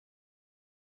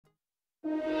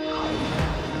I'm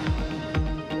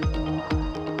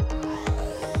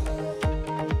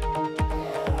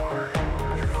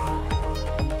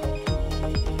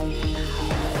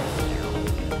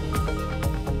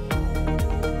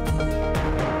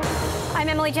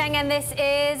Emily Chang, and this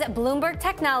is Bloomberg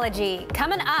Technology.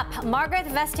 Coming up, Margrethe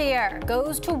Vestager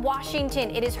goes to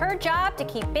Washington. It is her job to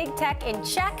keep big tech in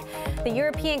check. The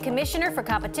European Commissioner for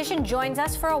Competition joins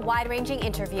us for a wide-ranging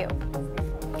interview.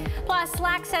 Plus,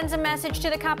 Slack sends a message to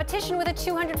the competition with a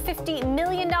 $250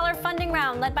 million funding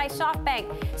round led by SoftBank.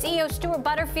 CEO Stuart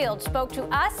Butterfield spoke to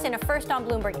us in a First on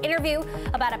Bloomberg interview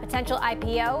about a potential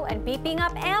IPO and beeping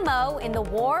up ammo in the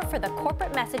war for the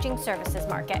corporate messaging services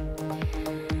market.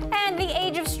 And the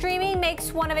age of streaming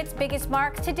makes one of its biggest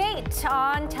marks to date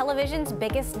on television's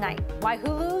biggest night. Why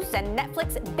Hulu's and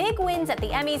Netflix's big wins at the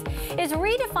Emmys is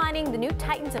redefining the new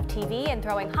titans of TV and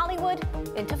throwing Hollywood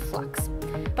into flux.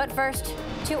 But first,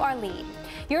 to our lead.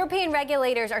 European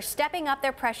regulators are stepping up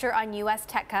their pressure on U.S.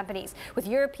 tech companies. With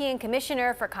European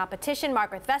Commissioner for Competition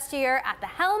Margrethe Vestager at the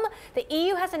helm, the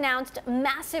EU has announced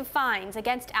massive fines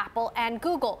against Apple and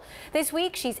Google. This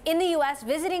week, she's in the U.S.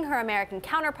 visiting her American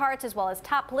counterparts as well as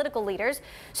top political leaders.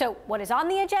 So what is on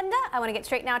the agenda? I want to get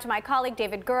straight now to my colleague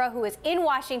David Gura, who is in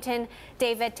Washington.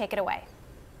 David, take it away.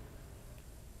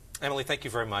 Emily, thank you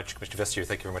very much. Commissioner Vestager,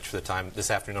 thank you very much for the time this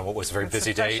afternoon on what was a very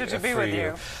busy day to be with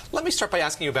you. Let me start by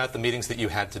asking you about the meetings that you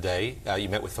had today. You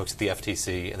met with folks at the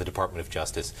FTC and the Department of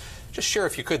Justice. Just share,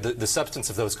 if you could, the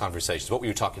substance of those conversations. What were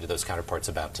you talking to those counterparts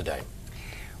about today?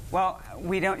 Well,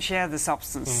 we don't share the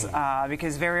substance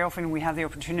because very often we have the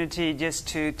opportunity just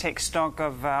to take stock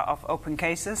of open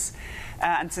cases.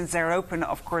 And since they're open,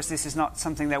 of course, this is not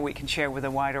something that we can share with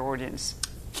a wider audience.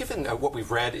 Given what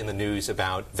we've read in the news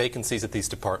about vacancies at these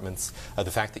departments, the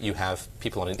fact that you have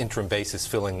people on an interim basis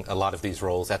filling a lot of these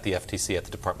roles at the FTC, at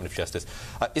the Department of Justice,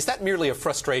 is that merely a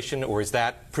frustration, or is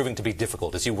that proving to be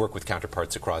difficult as you work with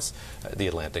counterparts across the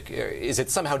Atlantic? Is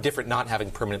it somehow different not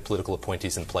having permanent political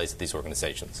appointees in place at these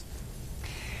organizations?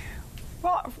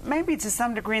 Well, maybe to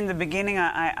some degree in the beginning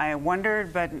I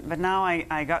wondered, but now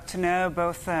I got to know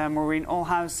both Maureen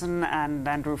Olhausen and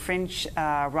Andrew Finch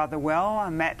rather well.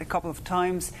 I met a couple of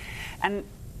times, and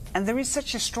there is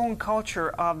such a strong culture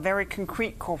of very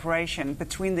concrete cooperation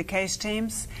between the case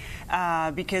teams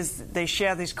because they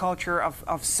share this culture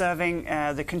of serving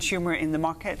the consumer in the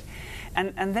market.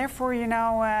 And therefore, you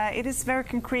know, it is very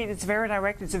concrete, it's very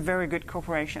direct, it's a very good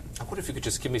cooperation. I wonder if you could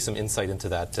just give me some insight into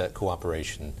that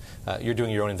cooperation. You're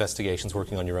doing your own investigations,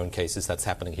 working on your own cases. That's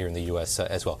happening here in the U.S.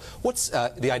 As well. What's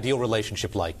the ideal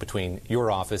relationship like between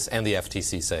your office and the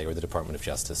FTC, say, or the Department of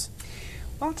Justice?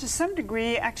 Well, to some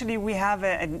degree, actually, we have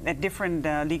a different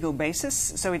legal basis,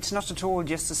 so it's not at all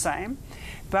just the same.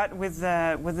 But with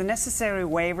the necessary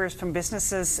waivers from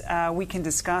businesses, we can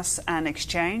discuss and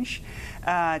exchange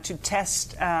to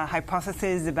test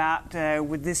hypotheses about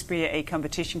would this be a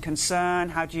competition concern?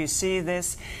 How do you see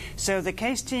this? So the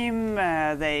case team,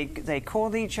 they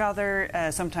call each other.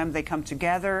 Sometimes they come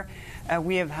together.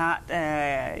 We have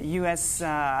had U.S.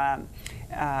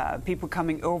 People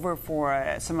coming over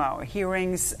for some of our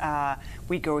hearings.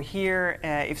 We go here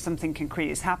if something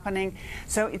concrete is happening.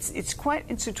 So it's quite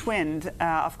intertwined.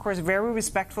 Of course, very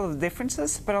respectful of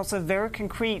differences, but also very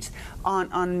concrete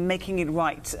on making it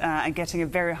right and getting a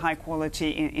very high quality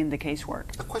in the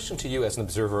casework. A question to you as an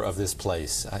observer of this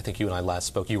place. I think you and I last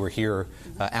spoke. You were here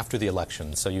after the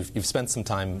election, so you've spent some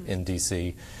time in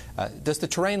D.C. Does the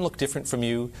terrain look different from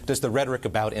you? Does the rhetoric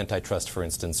about antitrust, for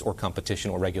instance, or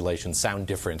competition or regulation sound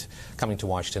different coming to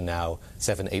Washington now,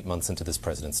 7-8 months into this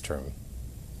president's term?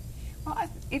 Well,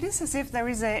 it is as if there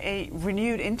is a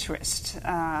renewed interest,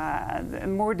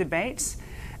 more debates.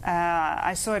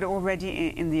 I saw it already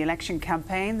in the election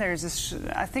campaign.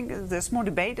 I think there's more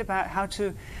debate about how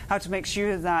to make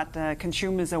sure that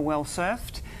consumers are well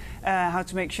served. How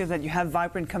to make sure that you have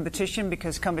vibrant competition,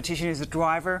 because competition is a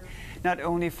driver not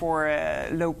only for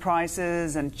low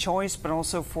prices and choice, but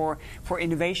also for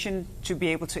innovation to be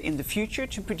able to, in the future,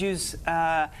 to produce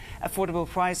affordable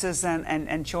prices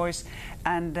and choice.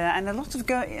 And a lot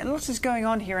is going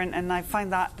on here, and I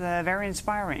find that very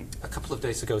inspiring. A couple of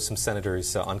days ago, some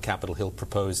senators on Capitol Hill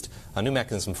proposed a new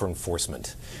mechanism for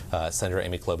enforcement, Senator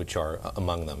Amy Klobuchar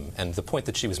among them. And the point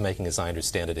that she was making, as I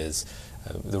understand it, is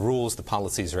the rules, the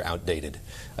policies are outdated.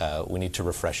 We need to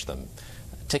refresh them.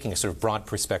 Taking a sort of broad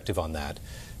perspective on that,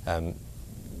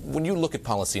 when you look at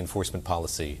policy, enforcement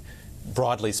policy,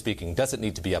 broadly speaking, does it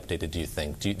need to be updated, do you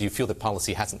think? Do you feel that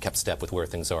policy hasn't kept step with where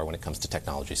things are when it comes to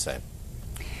technology, say?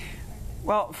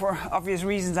 Well, for obvious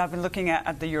reasons, I've been looking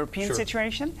at the European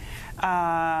situation.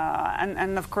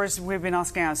 And of course, we've been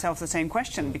asking ourselves the same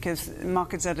question, because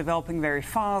markets are developing very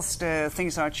fast,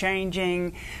 things are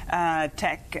changing,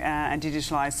 tech and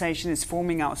digitalization is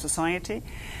forming our society.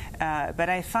 But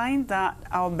I find that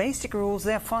our basic rules,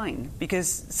 they're fine, because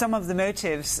some of the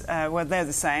motives, well, they're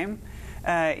the same.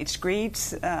 It's greed,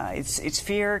 it's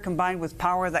fear combined with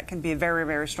power. That can be a very,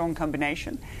 very strong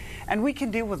combination. And we can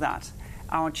deal with that.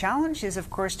 Our challenge is, of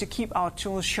course, to keep our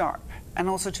tools sharp and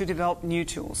also to develop new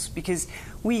tools, because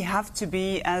we have to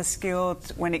be as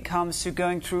skilled when it comes to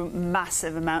going through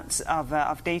massive amounts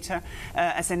of data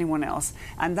as anyone else.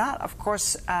 And that, of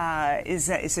course, is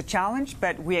a challenge,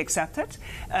 but we accept it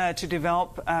to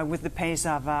develop with the pace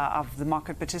of the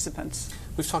market participants.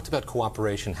 We've talked about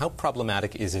cooperation. How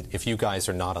problematic is it if you guys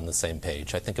are not on the same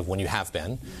page? I think of when you have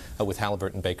been, with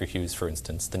Halliburton and Baker Hughes, for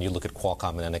instance. Then you look at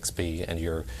Qualcomm and NXP, and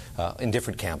you're in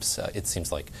different camps, it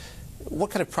seems like.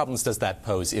 What kind of problems does that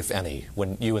pose, if any,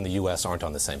 when you and the U.S. aren't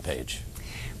on the same page?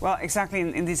 Well, exactly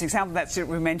in this example, that's what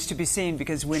remains to be seen,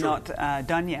 because we're not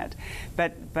done yet.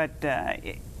 But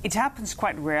it happens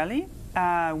quite rarely.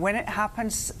 When it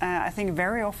happens, I think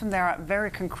very often there are very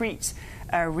concrete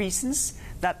reasons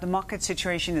that the market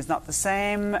situation is not the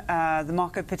same. The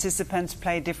market participants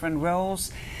play different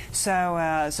roles.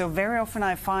 So very often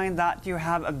I find that you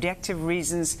have objective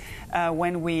reasons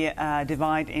when we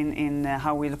divide in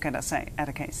how we look at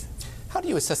a case. How do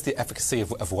you assess the efficacy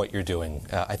of what you're doing?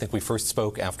 I think we first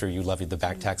spoke after you levied the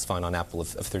back tax fine on Apple of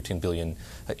 13 billion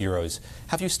euros.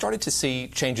 Have you started to see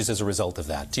changes as a result of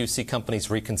that? Do you see companies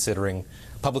reconsidering,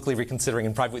 publicly reconsidering,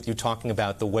 in private with you talking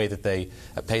about the way that they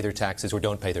pay their taxes or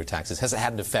don't pay their taxes? Has it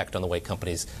had an effect on the way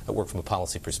companies work from a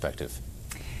policy perspective?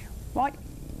 Well,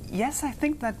 yes, I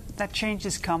think that change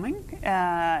is coming.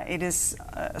 It is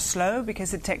slow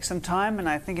because it takes some time, and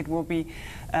I think it will be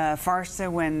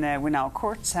faster when our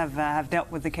courts have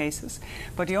dealt with the cases.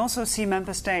 But you also see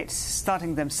member states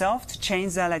starting themselves to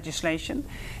change their legislation.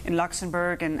 In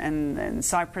Luxembourg and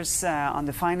Cyprus on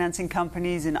the financing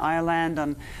companies, in Ireland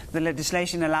on the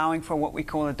legislation allowing for what we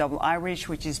call a double Irish,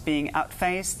 which is being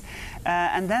outphased.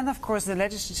 And then, of course, the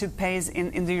legislative pace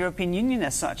in the European Union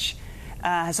as such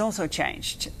has also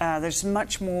changed. There's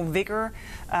much more vigor,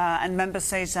 and member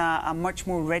states are much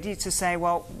more ready to say,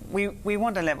 well, we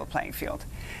want a level playing field,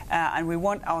 and we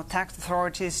want our tax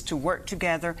authorities to work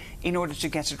together in order to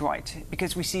get it right.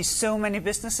 Because we see so many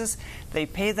businesses, they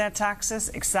pay their taxes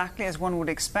exactly as one would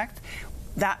expect.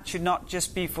 That should not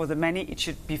just be for the many, it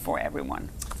should be for everyone.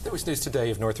 There was news today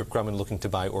of Northrop Grumman looking to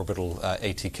buy Orbital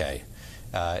ATK.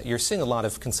 You're seeing a lot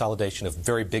of consolidation of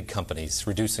very big companies,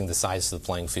 reducing the size of the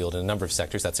playing field in a number of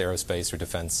sectors. That's aerospace or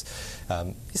defense.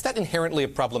 Is that inherently a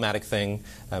problematic thing?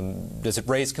 Does it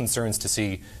raise concerns to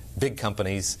see big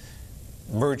companies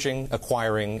merging,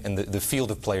 acquiring, and the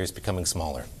field of players becoming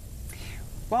smaller?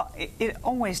 Well, it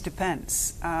always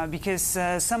depends, because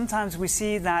sometimes we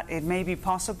see that it may be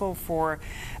possible for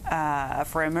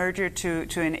a merger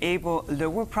to enable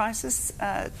lower prices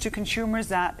to consumers,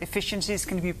 that efficiencies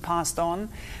can be passed on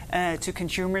to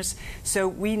consumers. So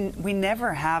we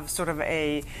never have sort of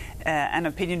an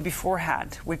opinion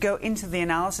beforehand. We go into the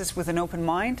analysis with an open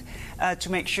mind to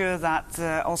make sure that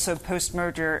also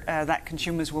post-merger that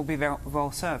consumers will be very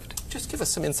well served. Just give us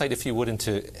some insight, if you would,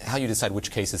 into how you decide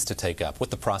which cases to take up, what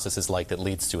the process is like that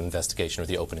leads to an investigation or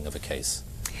the opening of a case.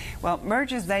 Well,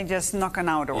 mergers, they just knock on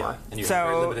our door. Yeah, and you have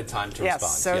very limited time to respond.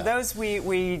 Yes, so those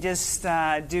we just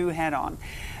do head on.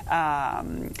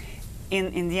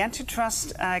 In the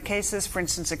antitrust cases, for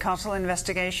instance, a cartel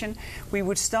investigation, we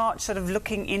would start sort of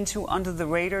looking into under the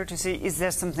radar to see, is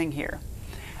there something here?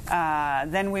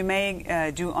 Then we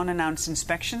may do unannounced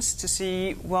inspections to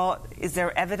see, well, is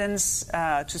there evidence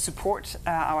to support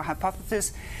our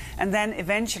hypothesis? And then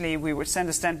eventually we would send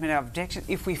a statement of objection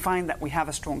if we find that we have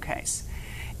a strong case.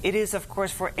 It is, of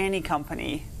course, for any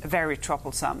company very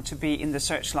troublesome to be in the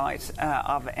searchlight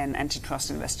of an antitrust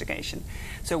investigation.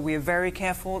 So we are very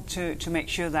careful to make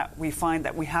sure that we find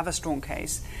that we have a strong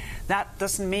case. That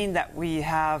doesn't mean that we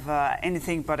have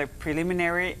anything but a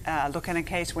preliminary look at a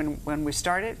case when we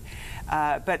start it.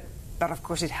 But of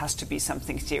course, it has to be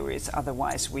something serious.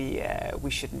 Otherwise, we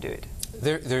shouldn't do it.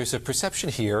 There's a perception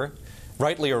here,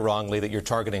 rightly or wrongly, that you're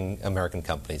targeting American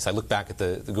companies. I look back at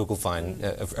the Google fine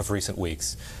of recent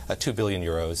weeks, 2 billion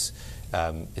euros.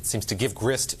 It seems to give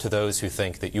grist to those who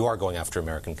think that you are going after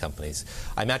American companies.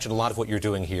 I imagine a lot of what you're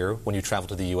doing here when you travel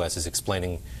to the U.S. is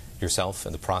explaining yourself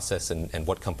and the process and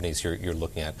what companies you're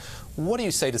looking at. What do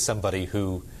you say to somebody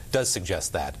who does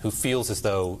suggest that, who feels as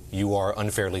though you are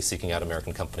unfairly seeking out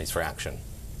American companies for action?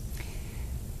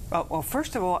 Well,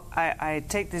 first of all, I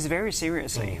take this very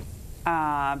seriously.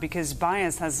 because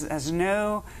bias has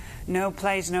no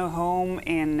place, no home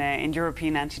in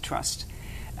European antitrust.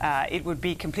 It would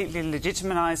be completely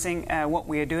legitimizing what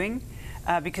we are doing.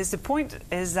 Because the point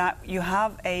is that you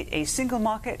have a single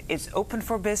market, it's open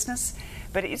for business,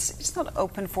 but it's not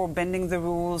open for bending the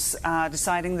rules,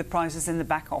 deciding the prices in the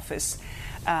back office.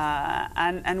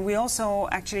 And we also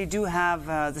actually do have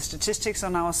the statistics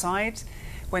on our side.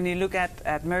 When you look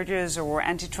at mergers or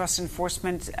antitrust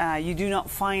enforcement, you do not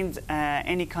find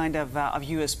any kind of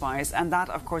US bias. And that,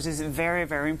 of course, is very,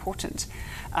 very important.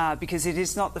 Because it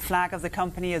is not the flag of the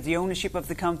company or the ownership of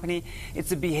the company, it's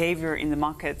the behavior in the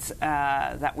market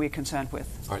that we're concerned with.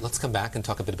 All right, let's come back and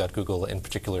talk a bit about Google in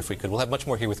particular, if we could. We'll have much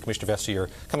more here with Commissioner Vestager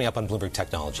coming up on Bloomberg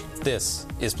Technology. This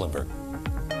is Bloomberg.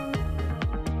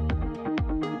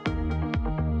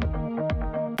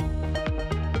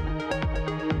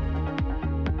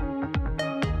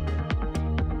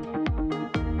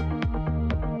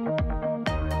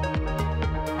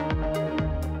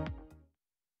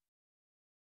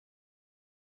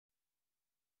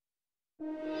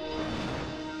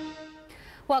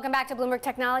 Welcome back to Bloomberg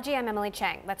Technology. I'm Emily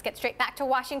Chang. Let's get straight back to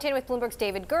Washington with Bloomberg's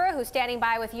David Gura, who's standing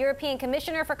by with European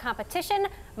Commissioner for Competition,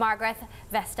 Margrethe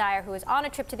Vestager, who is on a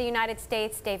trip to the United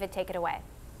States. David, take it away.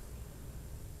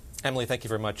 Emily, thank you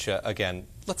very much again.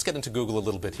 Let's get into Google a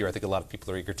little bit here. I think a lot of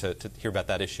people are eager to hear about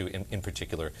that issue in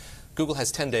particular. Google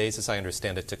has 10 days, as I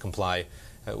understand it, to comply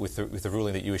with the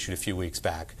ruling that you issued a few weeks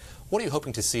back. What are you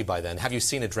hoping to see by then? Have you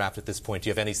seen a draft at this point? Do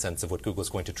you have any sense of what Google is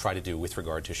going to try to do with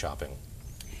regard to shopping?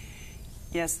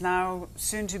 Yes, now,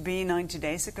 soon to be 90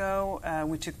 days ago,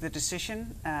 we took the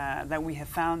decision that we have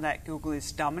found that Google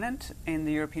is dominant in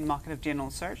the European market of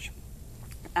general search,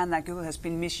 and that Google has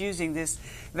been misusing this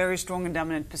very strong and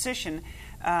dominant position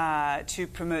to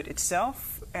promote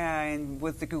itself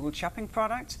with the Google Shopping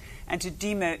product and to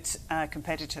demote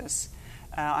competitors.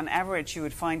 On average, you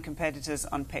would find competitors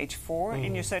on page 4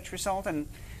 in your search result, and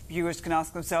viewers can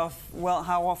ask themselves, well,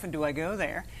 how often do I go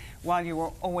there? While you were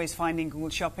always finding Google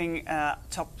Shopping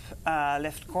top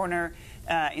left corner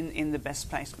in the best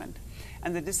placement.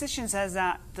 And the decision says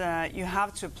that you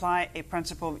have to apply a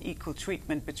principle of equal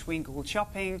treatment between Google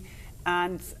Shopping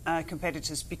and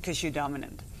competitors because you're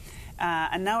dominant.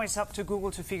 And now it's up to Google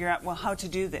to figure out, well, how to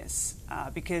do this,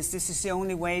 because this is the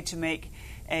only way to make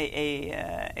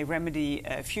a remedy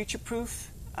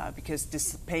future-proof. Because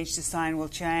this page design will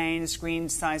change, screen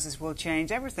sizes will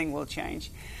change, everything will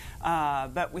change.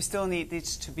 But we still need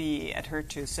this to be adhered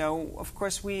to. So, of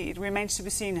course, it remains to be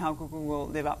seen how Google will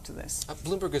live up to this.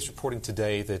 Bloomberg is reporting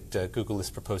today that Google is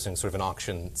proposing sort of an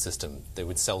auction system. They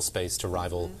would sell space to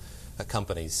rival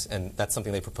companies, and that's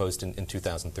something they proposed in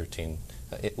 2013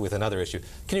 with another issue.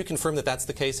 Can you confirm that that's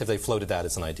the case? Have they floated that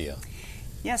as an idea?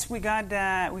 Yes, we got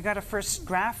a first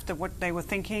draft of what they were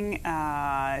thinking,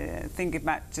 I think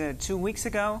about 2 weeks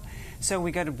ago. So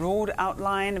we got a broad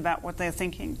outline about what they're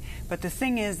thinking. But the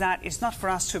thing is that it's not for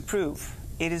us to approve.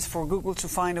 It is for Google to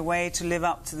find a way to live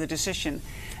up to the decision.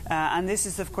 And this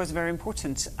is, of course, very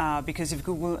important because if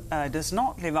Google does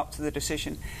not live up to the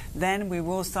decision, then we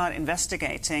will start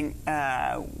investigating,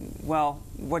 well,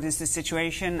 what is the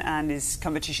situation and is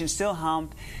competition still harmed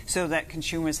so that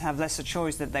consumers have lesser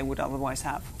choice than they would otherwise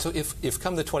have. So if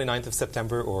come the 29th of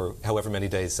September or however many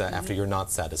days after you're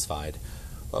not satisfied,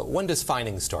 when does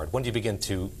fining start? When do you begin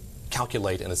to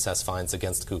calculate and assess fines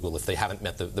against Google if they haven't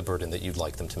met the burden that you'd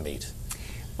like them to meet?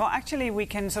 Well, actually, we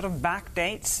can sort of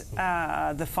backdate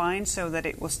the fine so that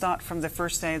it will start from the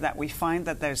first day that we find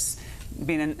that there's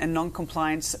been a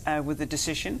non-compliance with the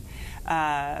decision.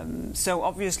 So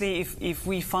obviously, if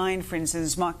we find, for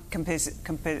instance, competitors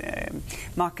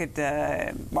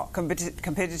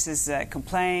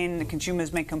complain,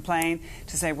 consumers may complain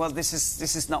to say, well, this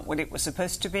is not what it was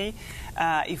supposed to be.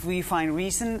 If we find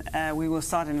reason, we will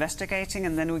start investigating,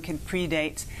 and then we can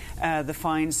predate the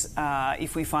fines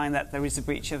if we find that there is a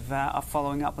breach of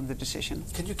following up on the decision.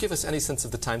 Can you give us any sense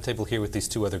of the timetable here with these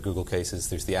two other Google cases?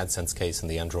 There's the AdSense case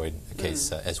and the Android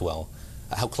case as well.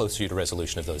 How close are you to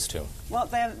resolution of those two? Well,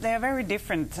 they're very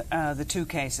different, the two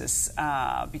cases,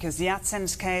 because the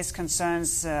AdSense case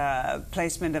concerns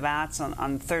placement of ads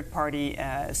on third-party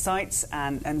sites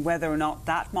and whether or not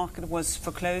that market was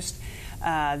foreclosed.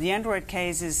 The Android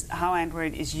case is how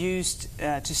Android is used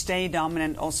to stay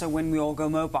dominant also when we all go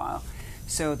mobile,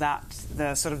 so that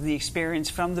the experience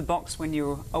from the box when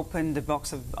you open the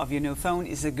box of your new phone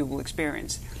is a Google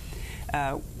experience.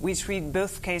 We treat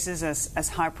both cases as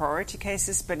high priority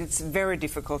cases, but it's very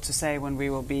difficult to say when we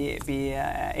will be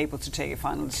able to take a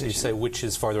final decision. Can you say which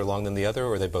is farther along than the other,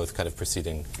 or are they both kind of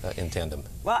proceeding in tandem?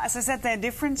 Well, as I said, they're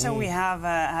different. So we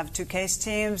have two case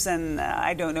teams, and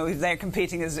I don't know if they're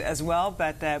competing as well,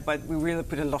 but we really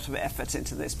put a lot of effort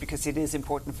into this because it is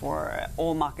important for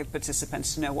all market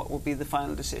participants to know what will be the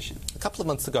final decision. A couple of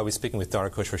months ago, I was speaking with Dara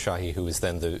Khosrowshahi, who was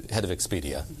then the head of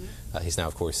Expedia. He's now,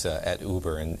 of course, at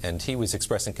Uber, and he was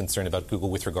expressing concern about Google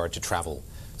with regard to travel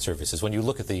services. When you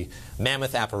look at the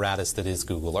mammoth apparatus that is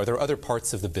Google, are there other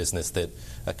parts of the business that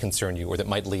concern you or that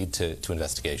might lead to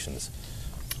investigations?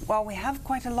 Well, we have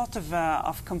quite a lot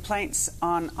of complaints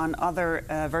on other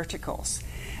verticals.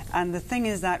 And the thing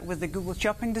is that with the Google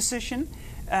shopping decision,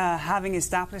 having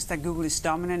established that Google is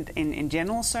dominant in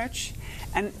general search,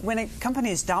 and when a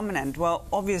company is dominant, well,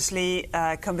 obviously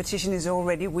competition is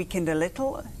already weakened a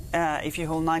little if you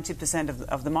hold 90%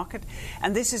 of the market.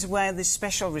 And this is where this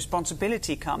special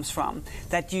responsibility comes from,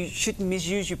 that you shouldn't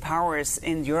misuse your powers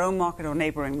in your own market or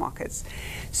neighboring markets.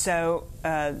 So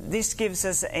this gives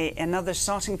us another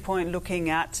starting point looking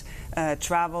at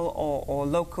travel or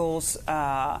locals.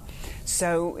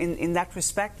 So in that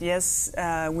respect, yes,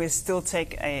 we still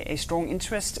take a strong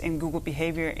interest in Google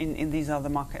behavior in these other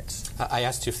markets. I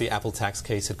asked you if the Apple tax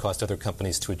case had caused other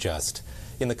companies to adjust.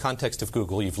 In the context of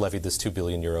Google, you've levied this €2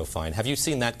 billion fine. Have you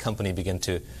seen that company begin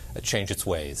to change its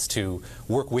ways, to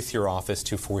work with your office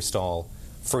to forestall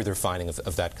further fining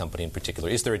of that company in particular?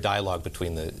 Is there a dialogue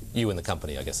between you and the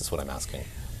company, I guess is what I'm asking?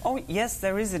 Oh, yes,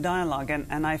 there is a dialogue,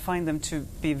 and I find them to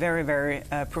be very, very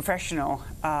professional.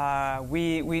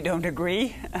 We don't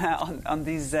agree on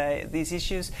these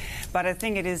issues, but I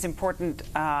think it is important,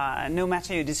 no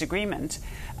matter your disagreement,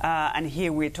 and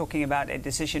here we're talking about a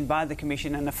decision by the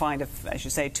Commission and a fine of, I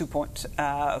should say,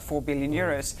 2.4 billion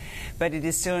euros, but it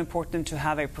is still important to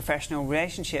have a professional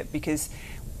relationship because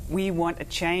we want a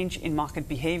change in market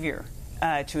behavior.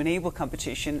 To enable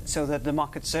competition so that the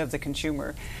market serves the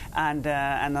consumer. And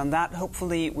on that,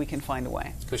 hopefully, we can find a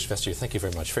way. Commissioner Vestager, thank you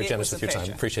very much. Very generous with your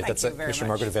time. Appreciate that. That's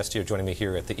Commissioner Margrethe Vestager joining me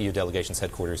here at the EU delegation's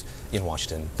headquarters in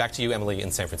Washington. Back to you, Emily,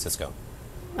 in San Francisco.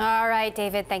 All right,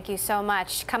 David, thank you so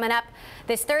much. Coming up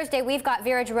this Thursday, we've got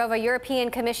Vera Jourova,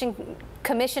 European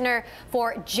Commissioner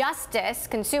for Justice,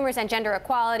 Consumers and Gender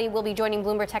Equality, will be joining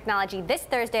Bloomberg Technology this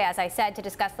Thursday, as I said, to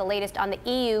discuss the latest on the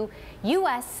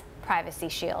EU-US Privacy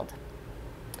Shield.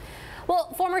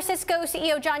 Well, former Cisco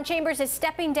CEO John Chambers is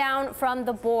stepping down from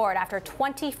the board after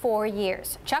 24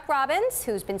 years. Chuck Robbins,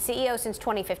 who's been CEO since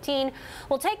 2015,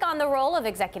 will take on the role of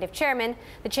executive chairman.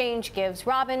 The change gives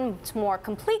Robbins more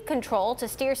complete control to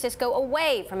steer Cisco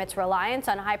away from its reliance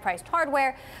on high-priced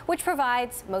hardware, which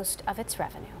provides most of its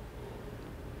revenue.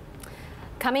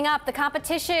 Coming up, the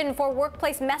competition for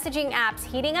workplace messaging apps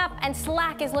heating up, and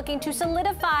Slack is looking to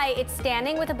solidify its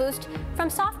standing with a boost from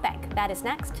SoftBank. That is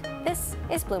next. This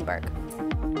is Bloomberg.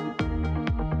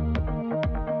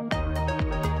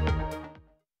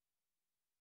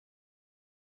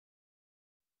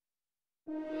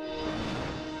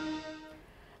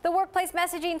 The workplace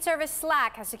messaging service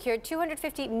Slack has secured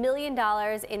 $250 million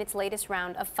in its latest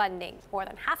round of funding. More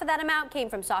than half of that amount came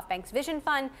from SoftBank's Vision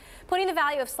Fund, putting the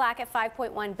value of Slack at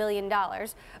 $5.1 billion.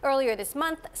 Earlier this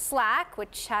month, Slack,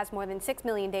 which has more than 6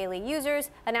 million daily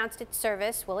users, announced its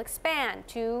service will expand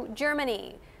to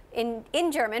Germany.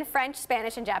 In German, French,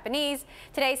 Spanish, and Japanese.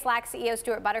 Today, Slack CEO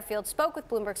Stuart Butterfield spoke with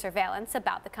Bloomberg Surveillance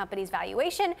about the company's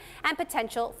valuation and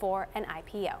potential for an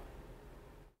IPO.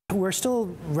 We're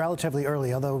still relatively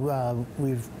early, although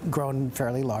we've grown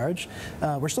fairly large.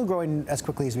 We're still growing as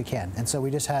quickly as we can. And so we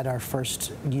just had our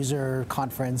first user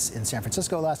conference in San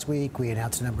Francisco last week. We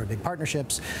announced a number of big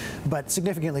partnerships. But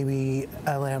significantly, we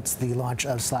announced the launch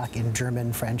of Slack in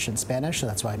German, French, and Spanish. So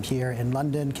that's why I'm here in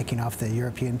London, kicking off the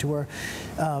European tour.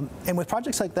 And with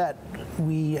projects like that,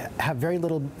 we have very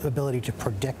little ability to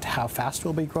predict how fast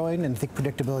we'll be growing. And I think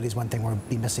predictability is one thing we'll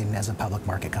be missing as a public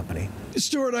market company.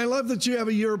 Stuart, I love that you have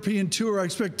a European tour. I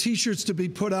expect T-shirts to be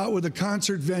put out with the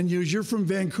concert venues. You're from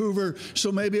Vancouver,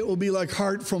 so maybe it will be like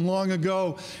Heart from long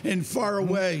ago and far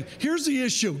away. Here's the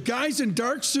issue. Guys in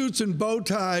dark suits and bow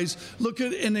ties look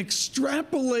at an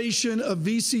extrapolation of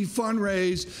VC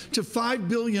fundraise to $5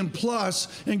 billion plus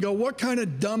and go, what kind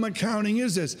of dumb accounting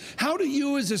is this? How do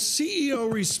you as a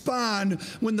CEO respond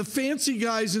when the fancy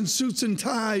guys in suits and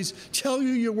ties tell you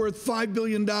you're worth $5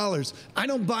 billion? I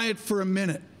don't buy it for a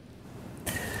minute.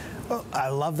 Well, I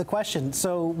love the question.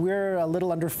 So we're a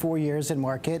little under 4 years in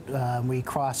market. We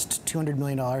crossed $200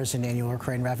 million in annual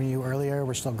recurring revenue earlier.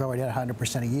 We're still growing at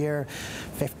 100% a year.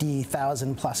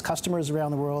 50,000 plus customers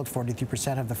around the world,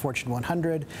 43% of the Fortune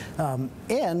 100.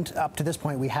 And up to this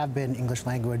point, we have been English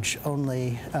language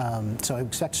only. So I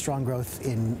expect strong growth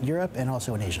in Europe and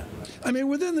also in Asia. I mean,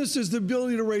 within this is the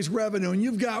ability to raise revenue. And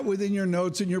you've got within your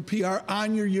notes and your PR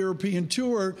on your European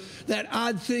tour that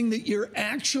odd thing that you're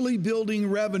actually building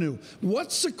revenue.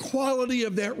 What's the quality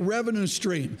of that revenue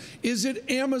stream? Is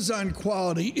it Amazon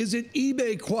quality? Is it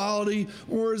eBay quality?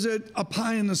 Or is it a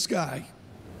pie in the sky?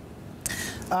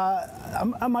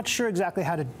 I'm not sure exactly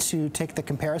how to take the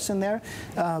comparison there,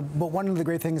 but one of the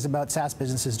great things about SaaS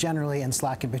businesses generally, and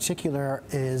Slack in particular,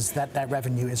 is that that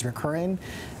revenue is recurring.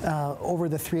 Over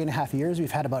the 3.5 years,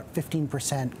 we've had about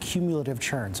 15% cumulative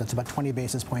churn, so it's about 20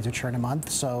 basis points of churn a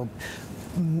month. So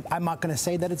I'm not going to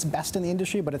say that it's best in the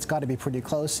industry, but it's got to be pretty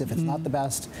close if it's not the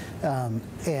best,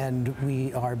 and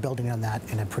we are building on that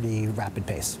in a pretty rapid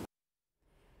pace.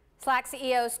 Slack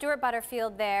CEO Stuart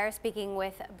Butterfield there speaking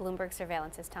with Bloomberg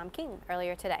Surveillance's Tom King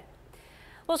earlier today.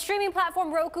 Well, streaming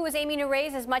platform Roku is aiming to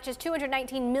raise as much as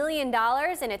 $219 million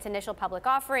in its initial public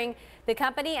offering. The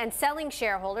company and selling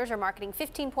shareholders are marketing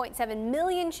 15.7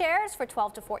 million shares for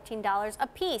 $12 to $14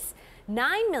 apiece.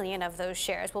 9 million of those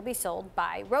shares will be sold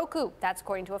by Roku. That's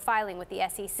according to a filing with the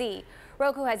SEC.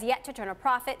 Roku has yet to turn a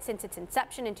profit since its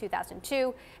inception in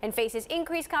 2002 and faces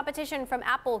increased competition from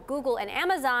Apple, Google, and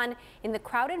Amazon in the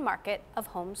crowded market of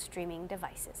home streaming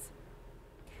devices.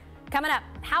 Coming up,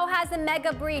 how has the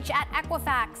mega breach at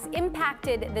Equifax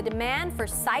impacted the demand for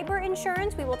cyber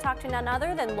insurance? We will talk to none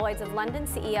other than Lloyds of London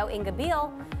CEO Inga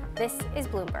Beale. This is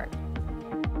Bloomberg.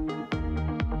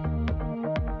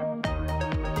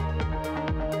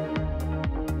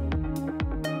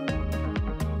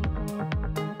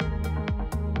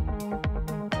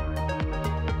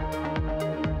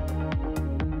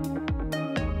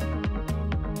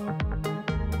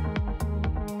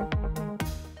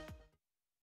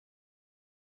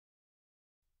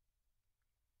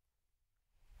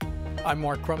 I'm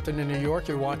Mark Crumpton in New York.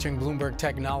 You're watching Bloomberg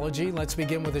Technology. Let's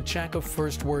begin with a check of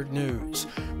first word news.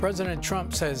 President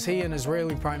Trump says he and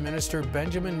Israeli Prime Minister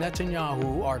Benjamin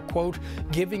Netanyahu are, quote,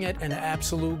 giving it an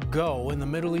absolute go in the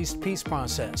Middle East peace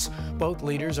process. Both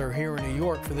leaders are here in New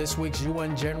York for this week's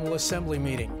UN General Assembly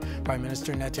meeting. Prime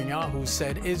Minister Netanyahu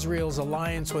said Israel's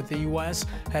alliance with the U.S.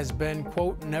 has been,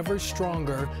 quote, never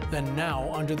stronger than now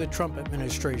under the Trump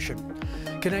administration.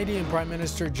 Canadian Prime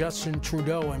Minister Justin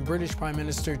Trudeau and British Prime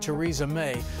Minister Theresa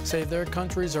May say their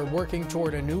countries are working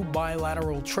toward a new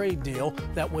bilateral trade deal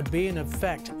that would be in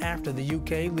effect after the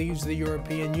UK leaves the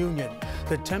European Union.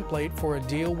 The template for a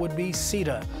deal would be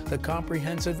CETA, the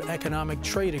Comprehensive Economic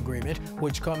Trade Agreement,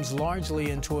 which comes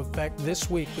largely into effect this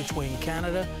week between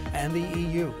Canada and the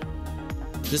EU.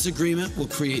 This agreement will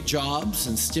create jobs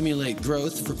and stimulate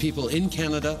growth for people in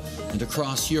Canada and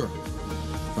across Europe.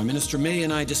 Prime Minister May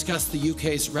and I discussed the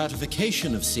UK's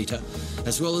ratification of CETA,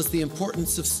 as well as the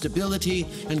importance of stability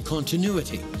and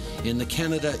continuity in the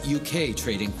Canada-UK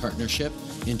trading partnership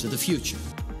into the future.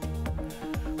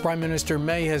 Prime Minister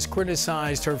May has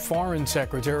criticized her Foreign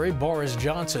Secretary, Boris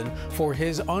Johnson, for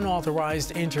his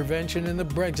unauthorized intervention in the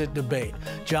Brexit debate.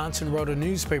 Johnson wrote a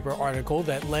newspaper article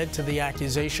that led to the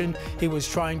accusation he was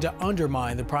trying to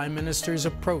undermine the Prime Minister's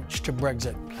approach to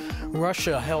Brexit.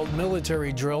 Russia held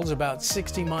military drills about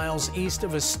 60 miles east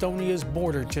of Estonia's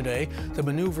border today. The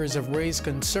maneuvers have raised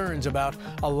concerns about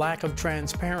a lack of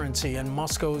transparency and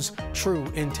Moscow's true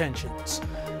intentions.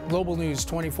 Global news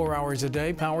 24 hours a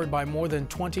day, powered by more than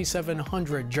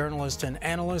 2,700 journalists and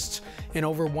analysts in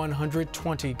over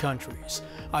 120 countries.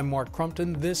 I'm Mark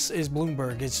Crumpton. This is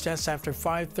Bloomberg. It's just after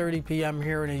 5:30 p.m.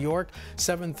 here in New York,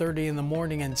 7:30 in the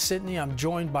morning in Sydney. I'm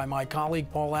joined by my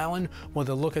colleague Paul Allen with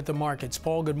a look at the markets.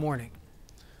 Paul, good morning.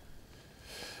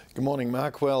 Good morning,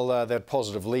 Mark. Well, that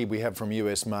positive lead we have from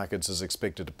US markets is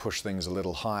expected to push things a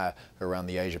little higher around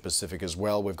the Asia-Pacific as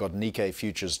well. We've got Nikkei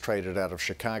futures traded out of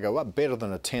Chicago up better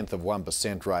than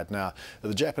 0.1% right now.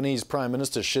 The Japanese Prime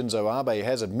Minister Shinzo Abe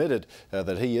has admitted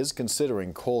that he is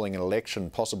considering calling an election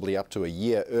possibly up to a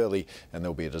year early, and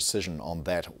there'll be a decision on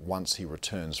that once he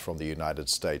returns from the United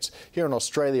States. Here in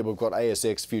Australia, we've got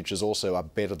ASX futures also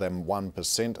up better than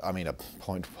 1%. I mean, a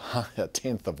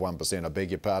 0.1%, I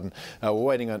beg your pardon. We're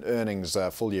waiting on earnings,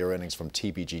 full-year earnings from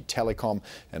TPG Telecom,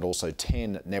 and also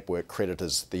 10 network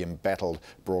creditors, the imbalance embattled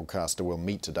broadcaster will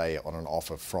meet today on an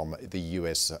offer from the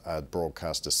US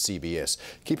broadcaster CBS.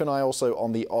 Keep an eye also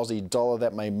on the Aussie dollar.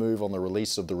 That may move on the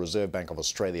release of the Reserve Bank of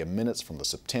Australia minutes from the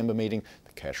September meeting.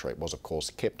 The cash rate was, of course,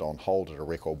 kept on hold at a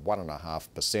record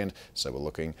 1.5%, so we're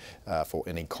looking for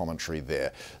any commentary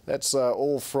there. That's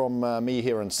all from me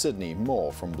here in Sydney.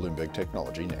 More from Bloomberg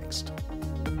Technology next.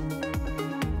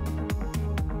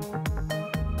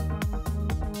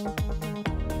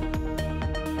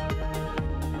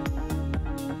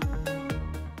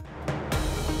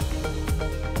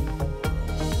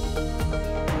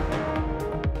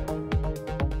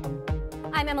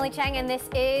 Chang, and this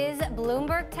is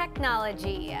Bloomberg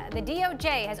Technology. The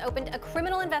DOJ has opened a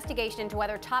criminal investigation into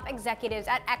whether top executives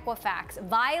at Equifax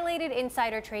violated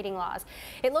insider trading laws.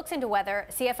 It looks into whether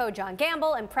CFO John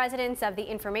Gamble and presidents of the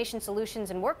Information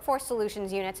Solutions and Workforce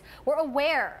Solutions units were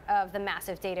aware of the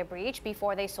massive data breach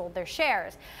before they sold their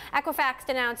shares. Equifax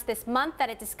announced this month that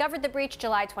it discovered the breach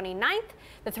July 29th.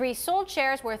 The three sold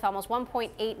shares worth almost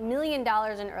 $1.8 million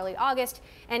in early August.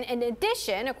 And in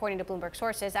addition, according to Bloomberg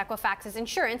sources, Equifax's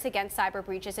insurance against cyber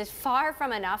breaches is far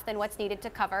from enough than what's needed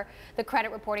to cover the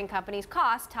credit reporting company's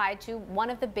costs tied to one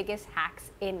of the biggest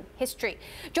hacks in history.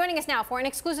 Joining us now for an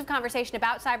exclusive conversation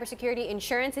about cybersecurity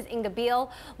insurance is Inga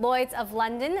Beale, Lloyds of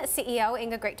London CEO.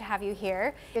 Inga, great to have you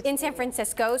here in San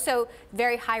Francisco. So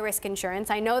very high-risk insurance.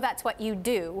 I know that's what you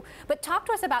do, but talk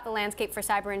to us about the landscape for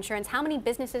cyber insurance. How many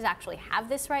businesses actually have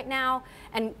this right now,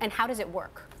 and how does it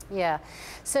work? Yeah,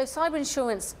 so cyber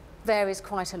insurance varies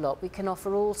quite a lot. We can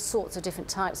offer all sorts of different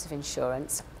types of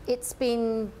insurance. It's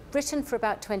been written for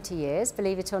about 20 years,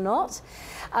 believe it or not.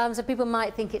 So people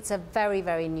might think it's a very,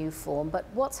 very new form. But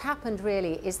what's happened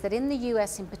really is that in the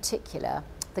US in particular,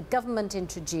 the government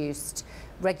introduced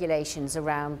regulations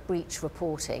around breach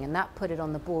reporting, and that put it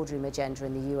on the boardroom agenda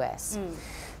in the US.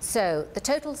 So the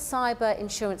total cyber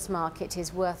insurance market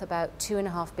is worth about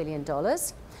 $2.5 billion.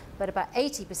 But about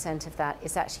 80% of that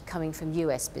is actually coming from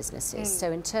US businesses.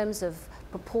 So in terms of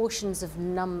proportions of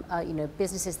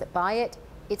businesses that buy it,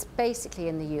 it's basically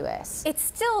in the US. It's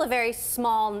still a very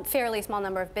small, fairly small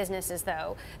number of businesses,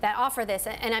 though, that offer this.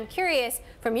 And I'm curious,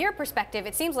 from your perspective,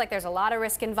 it seems like there's a lot of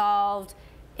risk involved.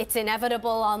 It's inevitable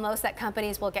almost that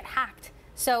companies will get hacked.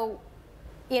 So,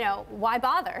 why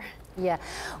bother? Yeah,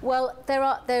 well,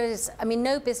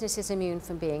 no business is immune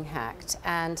from being hacked.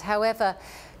 And however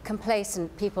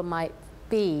complacent people might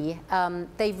be,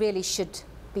 they really should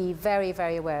be very,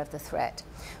 very aware of the threat.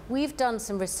 We've done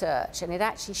some research, and it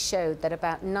actually showed that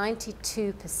about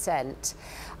 92%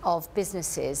 of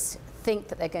businesses think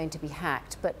that they're going to be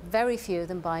hacked, but very few of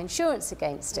them buy insurance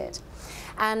against it.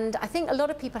 And I think a lot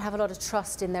of people have a lot of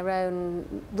trust in their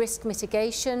own risk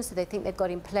mitigation, so they think they've got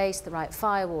in place the right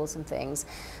firewalls and things.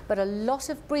 But a lot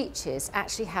of breaches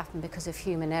actually happen because of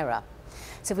human error.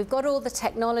 So we've got all the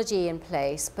technology in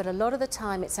place, but a lot of the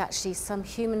time it's actually some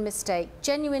human mistake,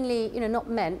 genuinely, not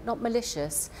meant, not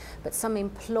malicious, but some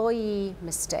employee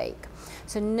mistake.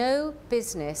 So no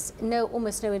business,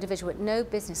 almost no individual, no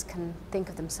business can think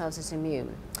of themselves as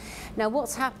immune. Now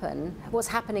what's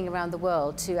happening around the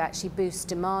world to actually boost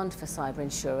demand for cyber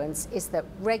insurance is that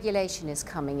regulation is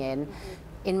coming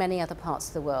in many other parts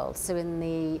of the world. So in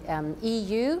the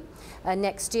EU,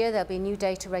 next year there'll be new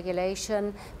data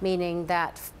regulation, meaning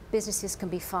that businesses can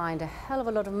be fined a hell of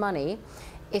a lot of money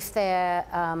if they're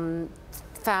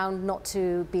found not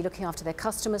to be looking after their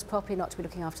customers properly, not to be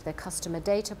looking after their customer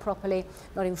data properly,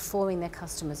 not informing their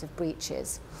customers of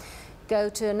breaches. Go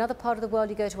to another part of the world,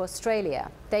 you go to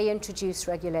Australia, they introduced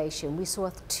regulation. We saw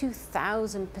a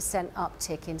 2,000%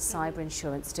 uptick in cyber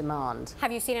insurance demand.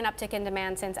 Have you seen an uptick in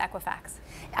demand since Equifax?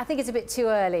 I think it's a bit too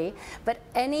early, but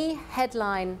any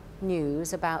headline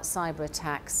news about cyber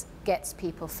attacks gets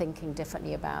people thinking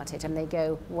differently about it, and they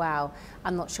go, wow,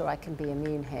 I'm not sure I can be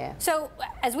immune here. So,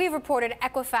 as we've reported,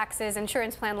 Equifax's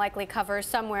insurance plan likely covers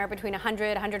somewhere between $100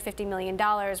 and $150 million.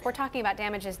 We're talking about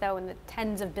damages, though, in the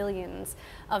tens of billions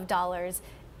of dollars.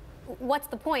 What's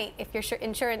the point if your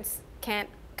insurance can't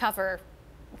cover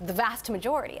the vast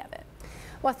majority of it?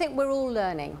 Well, I think we're all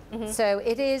learning. So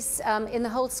it is, in the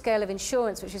whole scale of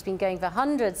insurance, which has been going for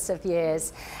hundreds of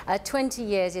years, 20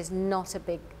 years is not a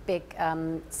big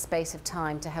space of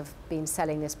time to have been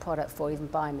selling this product for, even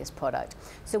buying this product.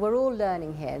 So we're all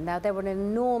learning here. Now, there were an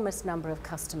enormous number of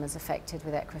customers affected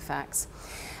with Equifax.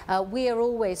 We are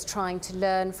always trying to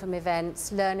learn from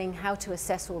events, learning how to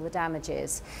assess all the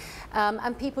damages.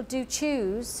 And people do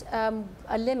choose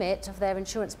a limit of their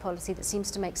insurance policy that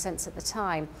seems to make sense at the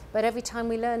time. But every time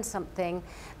we learn something,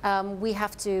 we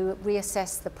have to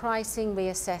reassess the pricing,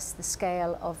 reassess the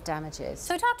scale of damages.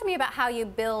 So talk to me about how you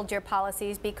build your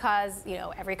policies, because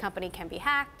every company can be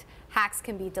hacked. hacks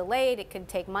can be delayed. It could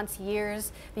take months,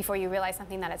 years before you realize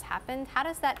something that has happened. How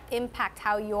does that impact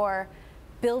how you're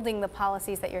building the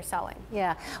policies that you're selling?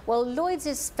 Yeah, well, Lloyds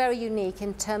is very unique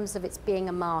in terms of its being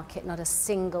a market, not a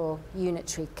single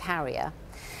unitary carrier.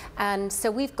 And so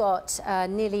we've got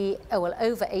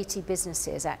over 80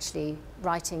 businesses actually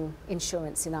writing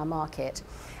insurance in our market.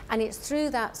 And it's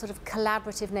through that sort of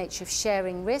collaborative nature of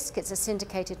sharing risk. It's a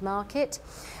syndicated market.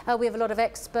 We have a lot of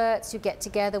experts who get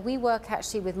together. We work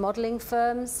actually with modeling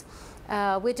firms.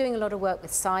 We're doing a lot of work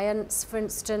with science, for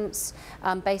instance,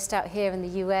 based out here in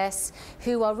the US,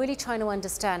 who are really trying to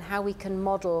understand how we can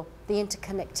model the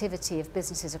interconnectivity of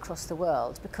businesses across the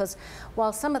world. Because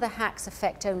while some of the hacks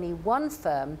affect only one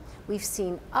firm, we've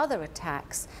seen other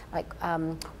attacks like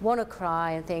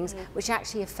WannaCry and things, which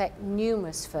actually affect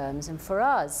numerous firms. And for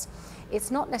us,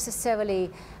 it's not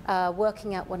necessarily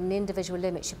working out what an individual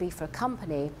limit should be for a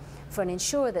company. For an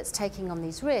insurer that's taking on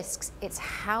these risks, it's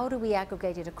how do we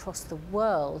aggregate it across the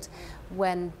world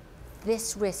when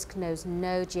this risk knows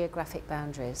no geographic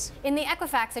boundaries. In the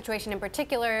Equifax situation in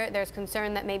particular, there's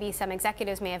concern that maybe some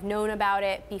executives may have known about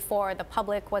it before the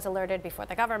public was alerted, before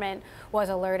the government was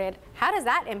alerted. How does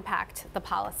that impact the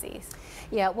policies?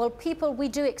 Yeah, well, we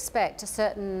do expect a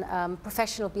certain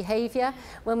professional behavior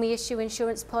when we issue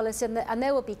insurance policy, and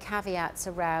there will be caveats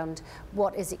around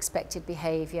what is expected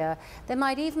behavior. There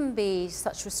might even be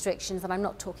such restrictions, and I'm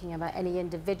not talking about any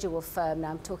individual firm now,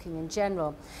 I'm talking in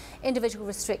general, individual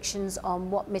restrictions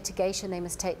on what mitigation they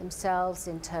must take themselves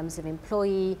in terms of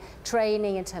employee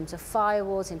training, in terms of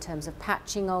firewalls, in terms of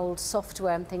patching old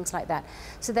software and things like that.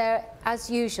 So there, as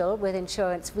usual with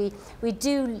insurance, we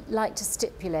do like to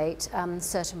stipulate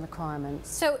certain requirements.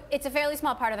 So it's a fairly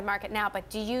small part of the market now, but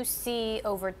do you see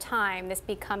over time this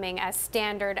becoming as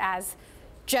standard as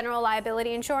general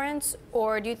liability insurance,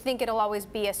 or do you think it'll always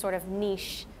be a sort of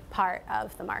niche part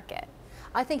of the market?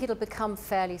 I think it'll become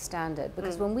fairly standard,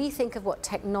 because when we think of what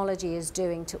technology is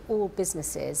doing to all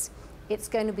businesses, it's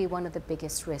going to be one of the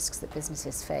biggest risks that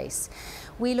businesses face.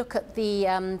 We look at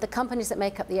the companies that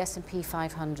make up the S&P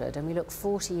 500, and we look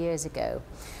 40 years ago.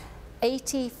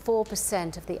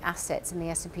 84% of the assets in the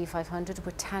S&P 500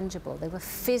 were tangible. They were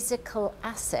physical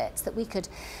assets that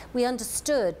we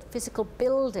understood, physical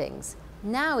buildings.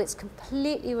 Now it's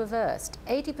completely reversed.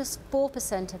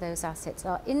 84% of those assets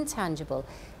are intangible.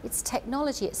 It's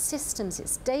technology, it's systems,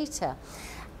 it's data.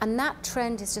 And that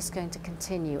trend is just going to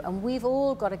continue. And we've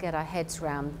all got to get our heads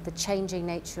around the changing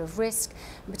nature of risk,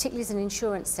 and particularly as an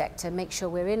insurance sector, make sure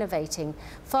we're innovating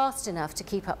fast enough to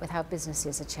keep up with how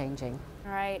businesses are changing.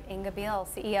 All right, Inga Beale,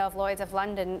 CEO of Lloyds of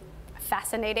London,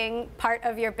 fascinating part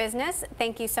of your business.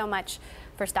 Thank you so much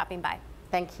for stopping by.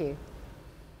 Thank you.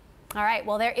 All right,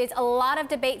 well, there is a lot of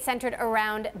debate centered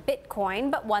around Bitcoin,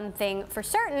 but one thing for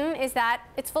certain is that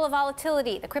it's full of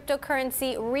volatility. The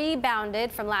cryptocurrency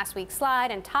rebounded from last week's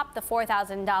slide and topped the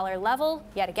 $4,000 level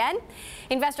yet again.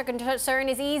 Investor concern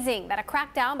is easing that a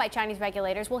crackdown by Chinese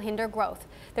regulators will hinder growth.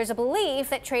 There's a belief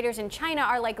that traders in China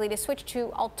are likely to switch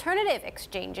to alternative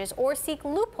exchanges or seek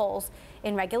loopholes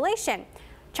in regulation.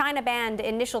 China banned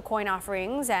initial coin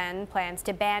offerings and plans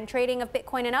to ban trading of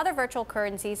Bitcoin and other virtual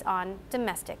currencies on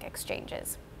domestic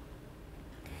exchanges.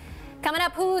 Coming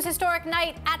up, Hulu's historic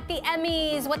night at the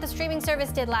Emmys, what the streaming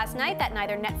service did last night that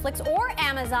neither Netflix or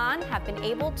Amazon have been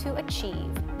able to achieve.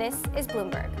 This is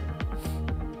Bloomberg.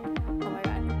 Oh my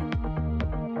God.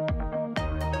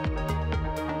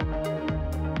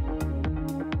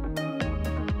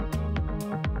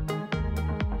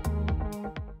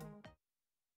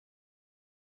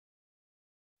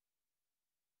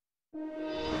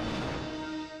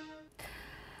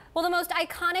 Well, the most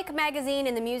iconic magazine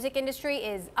in the music industry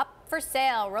is up for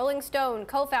sale. Rolling Stone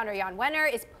co-founder Jan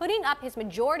Wenner is putting up his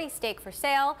majority stake for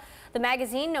sale. The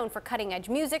magazine, known for cutting-edge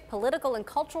music, political, and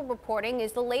cultural reporting,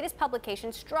 is the latest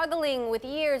publication struggling with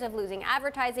years of losing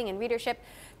advertising and readership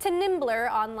to nimbler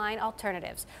online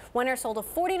alternatives. Wenner sold a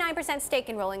 49% stake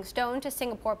in Rolling Stone to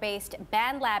Singapore-based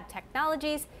BandLab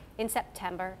Technologies in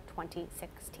September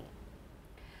 2016.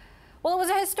 Well, it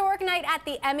was a historic night at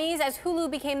the Emmys as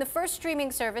Hulu became the first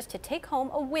streaming service to take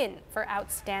home a win for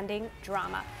outstanding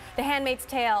drama. The Handmaid's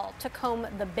Tale took home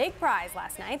the big prize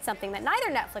last night, something that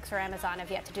neither Netflix or Amazon have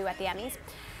yet to do at the Emmys.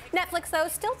 Netflix, though,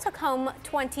 still took home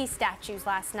 20 statues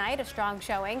last night, a strong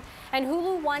showing, and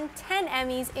Hulu won 10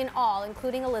 Emmys in all,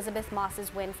 including Elizabeth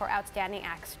Moss's win for Outstanding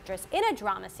Actress in a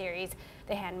Drama Series,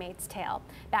 The Handmaid's Tale.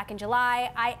 Back in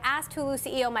July, I asked Hulu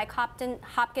CEO Mike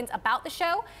Hopkins about the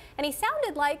show, and he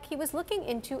sounded like he was looking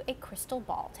into a crystal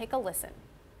ball. Take a listen.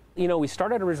 You know, we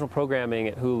started original programming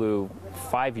at Hulu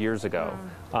 5 years ago,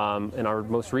 and our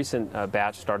most recent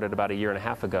batch started about 1.5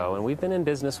 years ago, and we've been in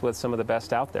business with some of the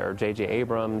best out there, J.J.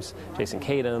 Abrams, Jason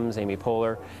Katims, Amy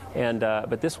Poehler, and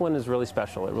but this one is really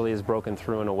special. It really has broken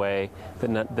through in a way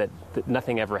that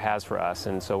nothing ever has for us,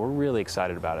 and so we're really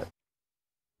excited about it.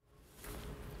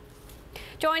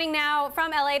 Joining now from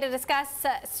LA to discuss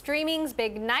streaming's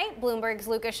big night, Bloomberg's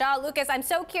Lucas Shaw. Lucas, I'm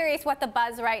so curious what the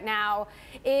buzz right now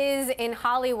is in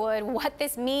Hollywood, what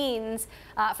this means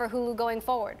for Hulu going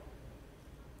forward.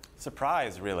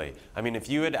 Surprise, really. I mean, if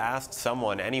you had asked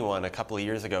anyone a couple of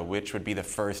years ago which would be the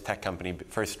first tech company,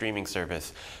 first streaming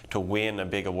service to win a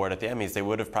big award at the Emmys, they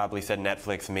would have probably said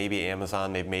Netflix, maybe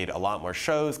Amazon. They've made a lot more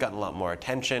shows, gotten a lot more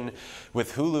attention.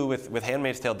 With Hulu, with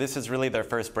Handmaid's Tale, this is really their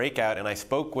first breakout, and I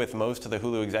spoke with most of the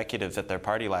Hulu executives at their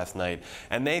party last night,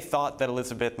 and they thought that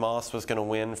Elizabeth Moss was going to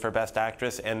win for Best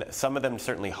Actress, and some of them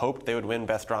certainly hoped they would win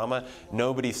Best Drama.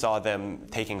 Nobody saw them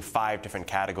taking 5 different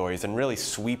categories and really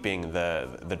sweeping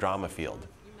the drama field.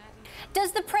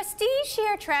 Does the prestige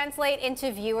here translate into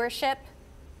viewership?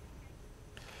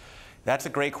 That's a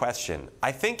great question.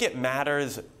 I think it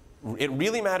matters. It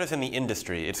really matters in the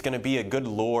industry. It's going to be a good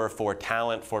lure for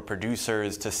talent, for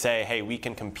producers to say, hey, we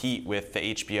can compete with the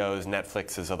HBOs,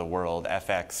 Netflixes of the world,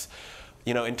 FX.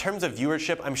 You know, in terms of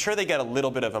viewership, I'm sure they get a little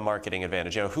bit of a marketing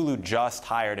advantage. You know, Hulu just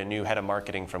hired a new head of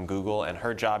marketing from Google, and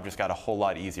her job just got a whole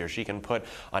lot easier. She can put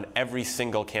on every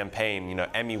single campaign, you know,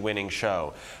 Emmy-winning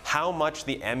show. How much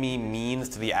the Emmy means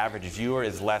to the average viewer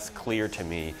is less clear to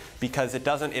me, because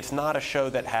it's not a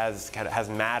show that has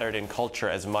mattered in culture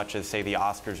as much as, say, the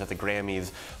Oscars or the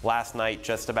Grammys. Last night,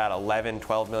 just about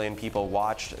 12 million people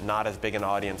watched, not as big an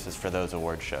audience as for those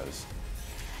award shows.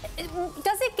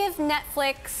 Does it give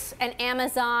Netflix and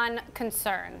Amazon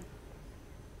concern?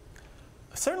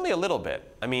 Certainly a little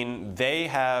bit. I mean, they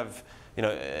have, you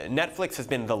know, Netflix has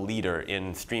been the leader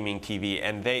in streaming TV,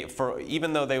 and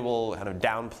even though they will kind of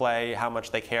downplay how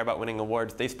much they care about winning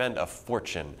awards, they spend a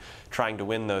fortune trying to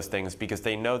win those things because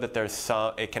they know that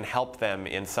it can help them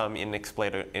in some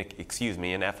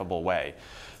ineffable way.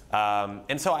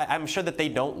 And so I'm sure that they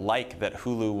don't like that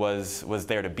Hulu was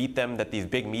there to beat them, that these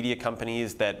big media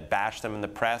companies that bash them in the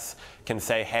press can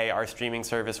say, hey, our streaming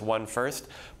service won first.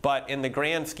 But in the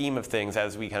grand scheme of things,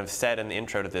 as we kind of said in the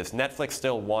intro to this, Netflix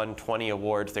still won 20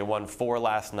 awards. They won 4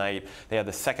 last night. They had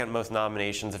the second most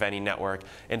nominations of any network.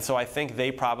 And so I think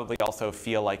they probably also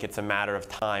feel like it's a matter of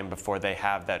time before they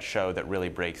have that show that really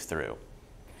breaks through.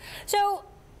 So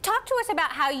talk to us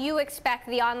about how you expect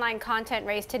the online content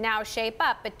race to now shape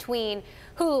up between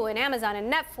Hulu and Amazon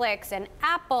and Netflix and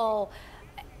Apple.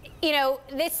 You know,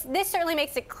 this certainly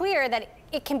makes it clear that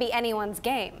it can be anyone's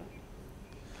game.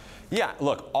 Yeah,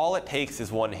 look, all it takes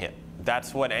is one hit.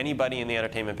 That's what anybody in the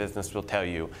entertainment business will tell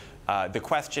you. The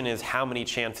question is how many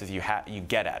chances you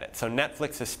get at it. So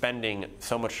Netflix is spending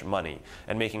so much money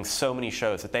and making so many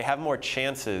shows that they have more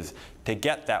chances to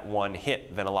get that one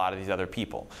hit than a lot of these other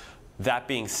people. That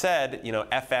being said, you know,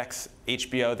 FX,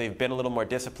 HBO, they've been a little more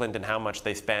disciplined in how much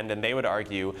they spend, and they would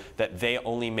argue that they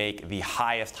only make the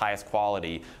highest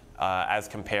quality as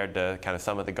compared to kind of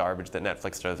some of the garbage that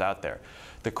Netflix throws out there.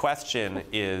 The question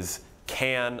is,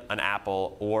 can an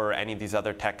Apple or any of these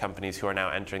other tech companies who are now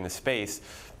entering the space,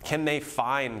 can they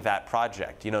find that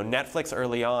project? You know, Netflix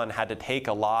early on had to take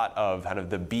a lot of kind of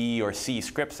the B or C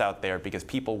scripts out there because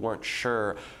people weren't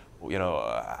sure, you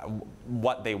know,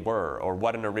 what they were or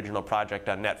what an original project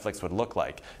on Netflix would look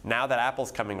like. Now that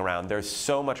Apple's coming around, there's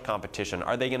so much competition.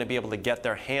 Are they going to be able to get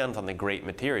their hands on the great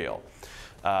material?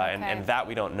 And that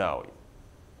we don't know.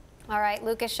 All right,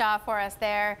 Lucas Shaw for us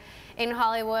there in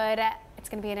Hollywood. It's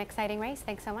going to be an exciting race.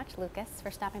 Thanks so much, Lucas, for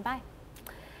stopping by.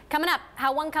 Coming up,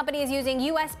 how one company is using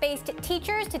U.S.-based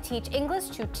teachers to teach English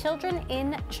to children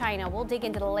in China. We'll dig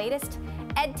into the latest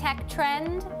ed tech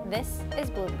trend. This is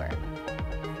Bloomberg.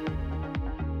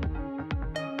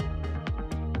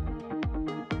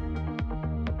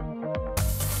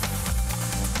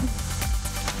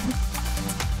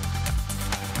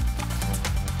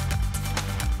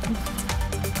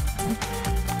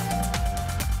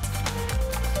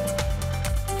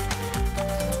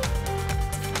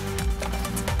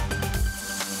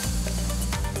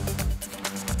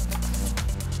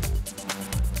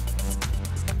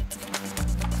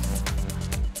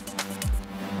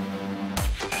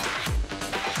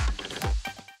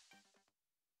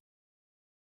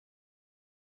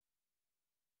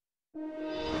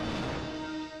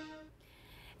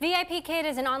 VIPKid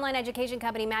is an online education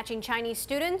company matching Chinese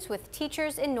students with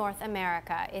teachers in North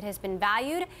America. It has been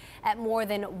valued at more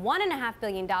than $1.5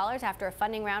 billion after a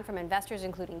funding round from investors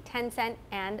including Tencent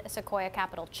and Sequoia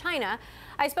Capital China.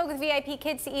 I spoke with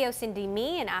VIPKid CEO Cindy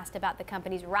Mi and asked about the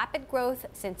company's rapid growth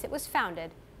since it was founded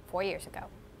 4 years ago.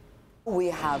 We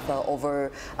have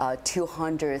over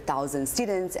 200,000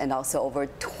 students and also over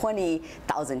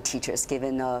 20,000 teachers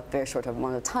given a very short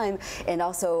amount of time. And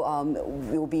also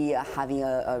we'll be having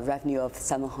a revenue of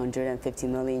 $750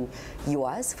 million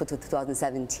US for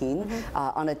 2017.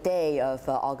 On a day of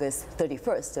August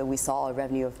 31st, we saw a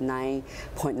revenue of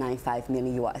 $9.95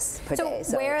 million US per day.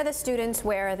 So where are the students,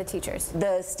 where are the teachers?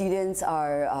 The students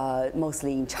are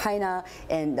mostly in China,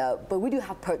 and but we do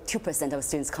have 2% of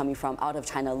students coming from out of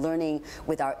China learning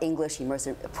with our English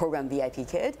immersive program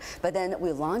VIPKid. But then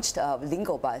we launched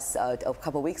Lingo Bus a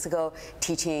couple weeks ago,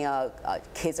 teaching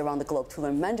kids around the globe to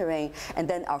learn Mandarin. And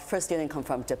then our first student come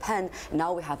from Japan.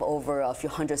 Now we have over a few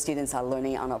hundred students are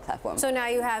learning on our platform. So now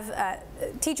you have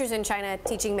teachers in China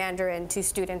teaching Mandarin to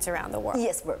students around the world.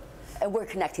 Yes, we're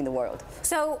connecting the world.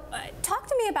 So talk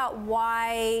to me about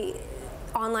why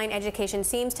online education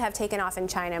seems to have taken off in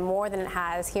China more than it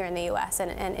has here in the U.S.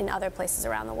 and in other places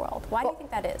around the world. Why do you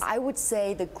think that is? I would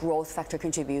say the growth factor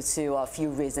contributes to a few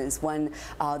reasons. One,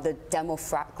 the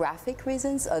demographic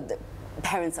reasons. The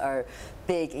parents are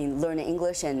big in learning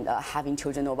English and having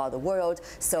children know about the world.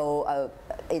 So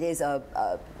it is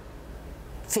a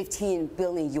 $15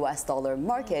 billion US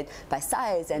market by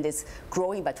size, and it's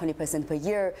growing by 20% per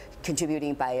year,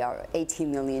 contributing by our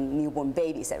 18 million newborn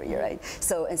babies every year, right?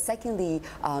 So, and secondly,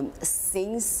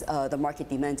 since the market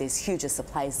demand is huge, the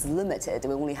supply is limited.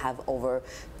 We only have over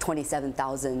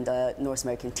 27,000 North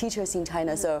American teachers in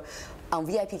China. So on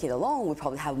VIPKid alone, we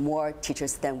probably have more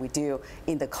teachers than we do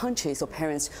in the country. So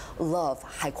parents love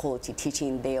high quality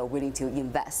teaching. They are willing to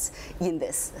invest in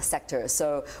this sector.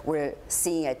 So we're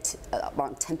seeing it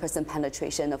around 10%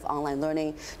 penetration of online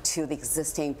learning to the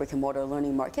existing brick and mortar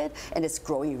learning market, and it's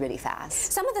growing really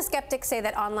fast. Some of the skeptics say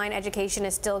that online education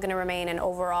is still going to remain an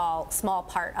overall small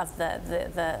part of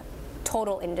the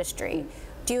total industry.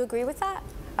 Do you agree with that?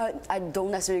 I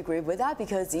don't necessarily agree with that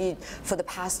because for the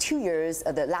past 2 years,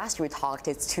 the last year we talked,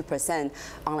 it's 2%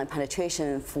 online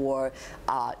penetration for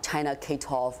China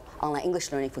K-12 online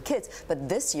English learning for kids. But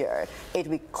this year, it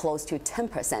will be close to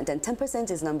 10%. And 10%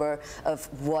 is number of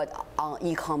what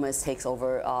e-commerce takes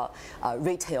over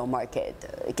retail market,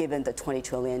 given the $20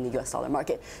 trillion US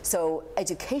market. So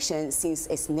education, since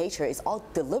its nature is all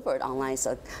delivered online,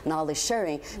 so knowledge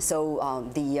sharing, so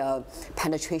the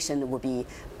penetration will be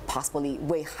possibly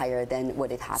way higher than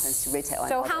what it happens to retail.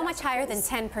 So how much higher than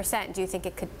 10% do you think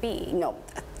it could be? No,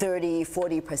 30,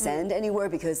 40% anywhere,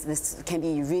 because this can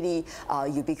be really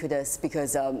ubiquitous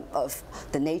because of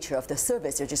the nature of the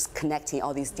service. You're just connecting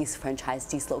all these disenfranchised,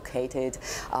 dislocated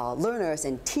learners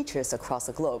and teachers across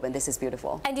the globe, and this is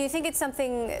beautiful. And do you think it's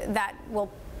something that will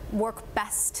work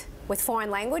best with foreign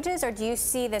languages, or do you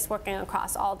see this working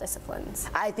across all disciplines?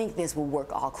 I think this will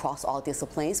work across all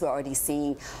disciplines. We're already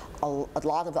seeing a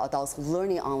lot of adults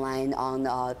learning online on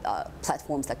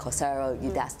platforms like Coursera,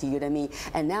 Udemy,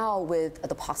 and now with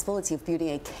the possibility of building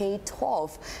a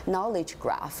K-12 knowledge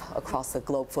graph across the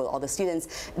globe for all the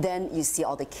students, then you see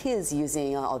all the kids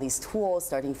using all these tools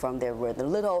starting from when they're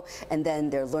little, and then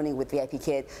they're learning with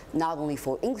VIPKid not only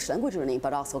for English language learning,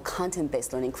 but also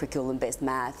content-based learning, curriculum-based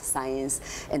math, science,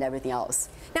 and everything else.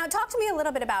 Now talk to me a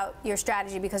little bit about your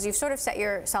strategy, because you've sort of set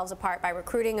yourselves apart by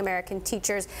recruiting American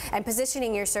teachers and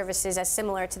positioning your services as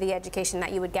similar to the education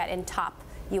that you would get in top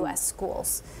U.S.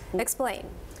 schools. Explain.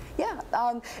 Yeah,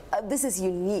 this is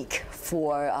unique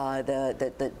for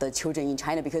the children in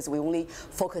China because we only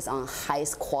focus on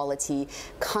highest quality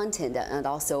content and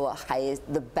also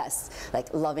the best,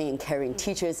 like loving and caring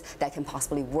teachers that can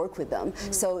possibly work with them.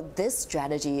 So this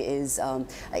strategy is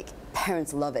like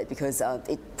parents love it because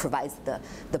it provides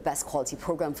the best quality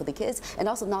program for the kids. And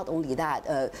also not only that,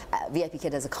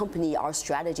 VIPKid as a company, our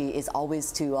strategy is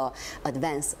always to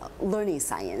advance learning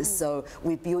science. So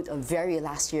we built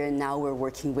last year, and now we're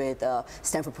working with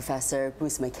Stanford professor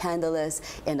Bruce McCandless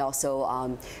and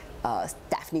also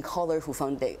Daphne Koller, who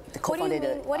co-founded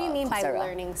What do you mean by Coursera.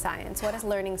 Learning science? What does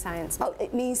learning science mean?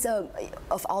 It means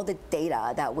of all the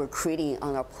data that we're creating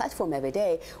on our platform every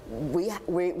day,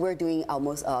 we're doing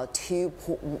almost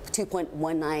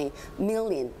 2.19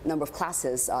 million number of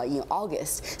classes in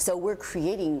August. So we're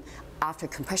creating after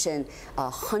compression,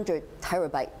 100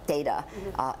 terabyte data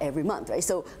every month, right?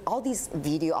 So all these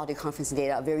video, audio conferencing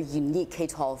data are very unique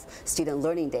K-12 student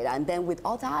learning data. And then with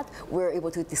all that, we're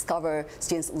able to discover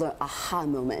students learn aha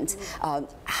moment.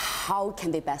 How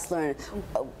can they best learn?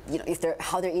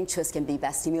 How their interests can be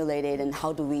best stimulated, and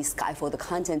how do we scaffold the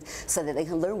content so that they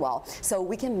can learn well? So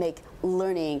we can make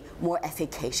learning more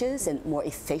efficacious and more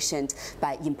efficient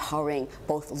by empowering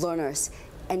both learners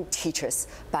and teachers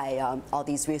by all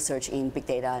these research in big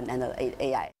data and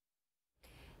AI.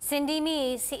 Cindy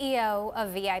Mee, CEO of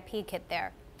VIPKid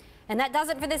there. And that does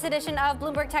it for this edition of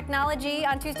Bloomberg Technology.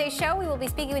 On Tuesday's show, we will be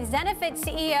speaking with Zenefit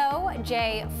CEO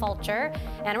Jay Fulcher.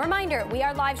 And a reminder, we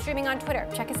are live streaming on Twitter.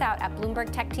 Check us out at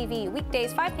Bloomberg Tech TV,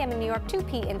 weekdays 5 p.m. in New York, 2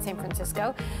 p.m. in San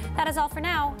Francisco. That is all for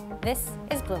now. This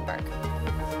is Bloomberg.